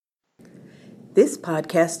This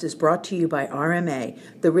podcast is brought to you by RMA,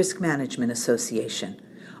 the Risk Management Association.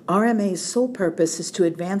 RMA's sole purpose is to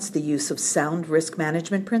advance the use of sound risk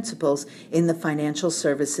management principles in the financial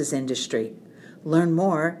services industry. Learn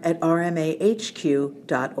more at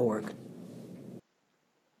rmahq.org.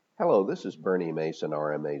 Hello, this is Bernie Mason,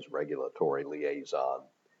 RMA's Regulatory Liaison.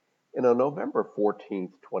 In a November 14,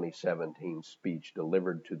 2017 speech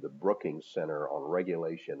delivered to the Brookings Center on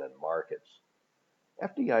Regulation and Markets,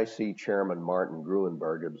 FDIC Chairman Martin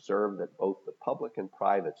Gruenberg observed that both the public and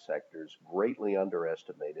private sectors greatly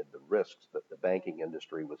underestimated the risks that the banking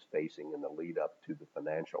industry was facing in the lead-up to the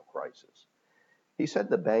financial crisis. He said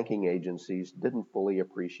the banking agencies didn't fully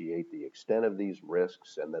appreciate the extent of these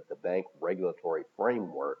risks and that the bank regulatory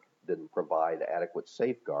framework didn't provide adequate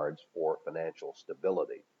safeguards for financial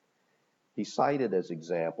stability. He cited as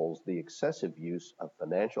examples the excessive use of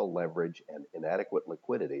financial leverage and inadequate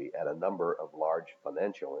liquidity at a number of large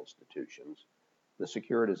financial institutions, the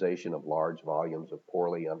securitization of large volumes of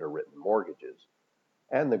poorly underwritten mortgages,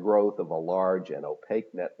 and the growth of a large and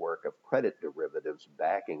opaque network of credit derivatives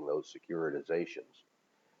backing those securitizations.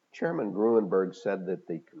 Chairman Gruenberg said that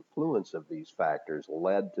the confluence of these factors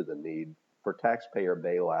led to the need for taxpayer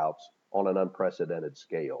bailouts on an unprecedented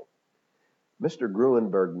scale. Mr.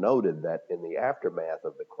 Gruenberg noted that in the aftermath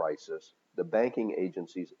of the crisis, the banking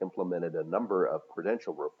agencies implemented a number of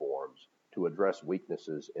prudential reforms to address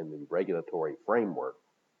weaknesses in the regulatory framework,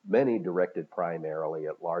 many directed primarily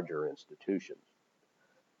at larger institutions.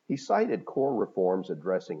 He cited core reforms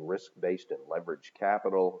addressing risk-based and leveraged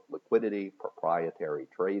capital, liquidity, proprietary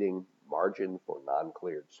trading, margin for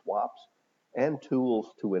non-cleared swaps, and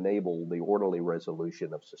tools to enable the orderly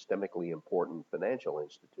resolution of systemically important financial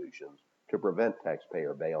institutions to prevent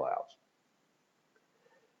taxpayer bailouts.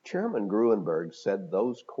 Chairman Gruenberg said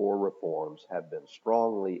those core reforms have been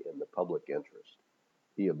strongly in the public interest.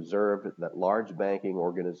 He observed that large banking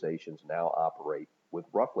organizations now operate with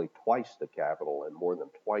roughly twice the capital and more than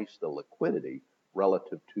twice the liquidity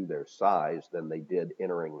relative to their size than they did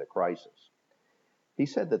entering the crisis. He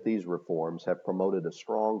said that these reforms have promoted a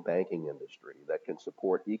strong banking industry that can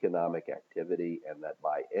support economic activity and that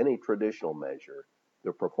by any traditional measure,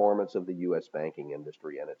 the performance of the U.S. banking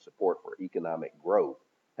industry and its support for economic growth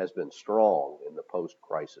has been strong in the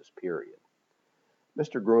post-crisis period.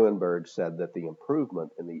 Mr. Gruenberg said that the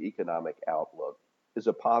improvement in the economic outlook is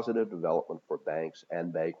a positive development for banks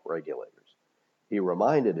and bank regulators. He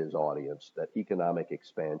reminded his audience that economic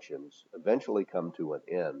expansions eventually come to an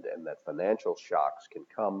end and that financial shocks can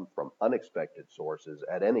come from unexpected sources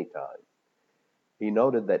at any time. He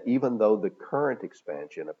noted that even though the current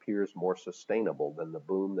expansion appears more sustainable than the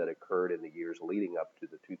boom that occurred in the years leading up to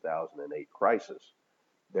the 2008 crisis,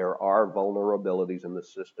 there are vulnerabilities in the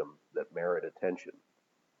system that merit attention.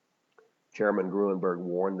 Chairman Gruenberg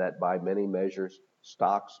warned that by many measures,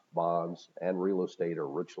 stocks, bonds, and real estate are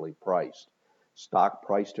richly priced. Stock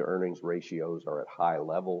price-to-earnings ratios are at high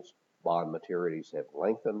levels, bond maturities have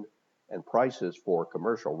lengthened, and prices for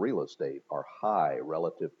commercial real estate are high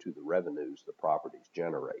relative to the revenues the properties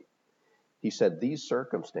generate. He said these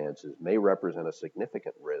circumstances may represent a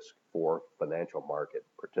significant risk for financial market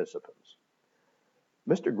participants.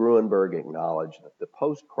 Mr. Gruenberg acknowledged that the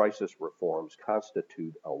post-crisis reforms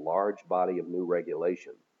constitute a large body of new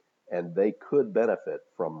regulation, and they could benefit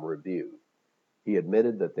from review. He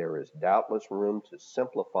admitted that there is doubtless room to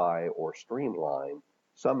simplify or streamline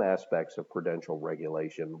some aspects of prudential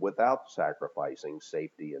regulation without sacrificing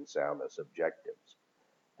safety and soundness objectives.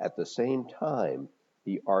 At the same time,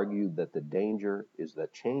 he argued that the danger is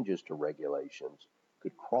that changes to regulations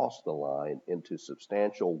could cross the line into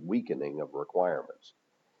substantial weakening of requirements.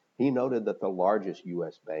 He noted that the largest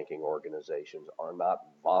U.S. banking organizations are not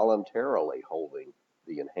voluntarily holding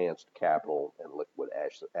the enhanced capital and liquid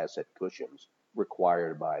asset cushions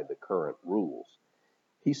required by the current rules.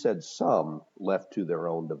 He said some, left to their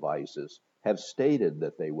own devices, have stated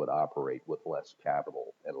that they would operate with less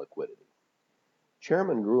capital and liquidity.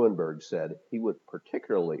 Chairman Gruenberg said he would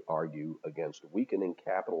particularly argue against weakening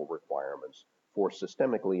capital requirements for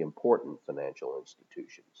systemically important financial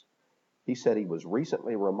institutions. He said he was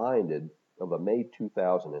recently reminded of a May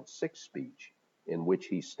 2006 speech in which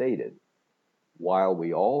he stated, "While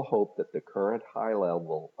we all hope that the current high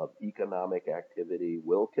level of economic activity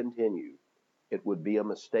will continue, it would be a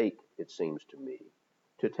mistake, it seems to me,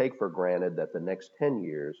 to take for granted that the next 10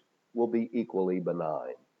 years will be equally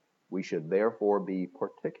benign. We should therefore be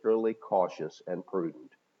particularly cautious and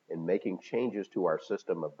prudent in making changes to our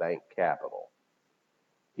system of bank capital."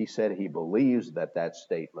 He said he believes that that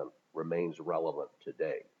statement remains relevant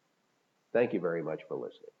today. Thank you very much for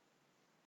listening.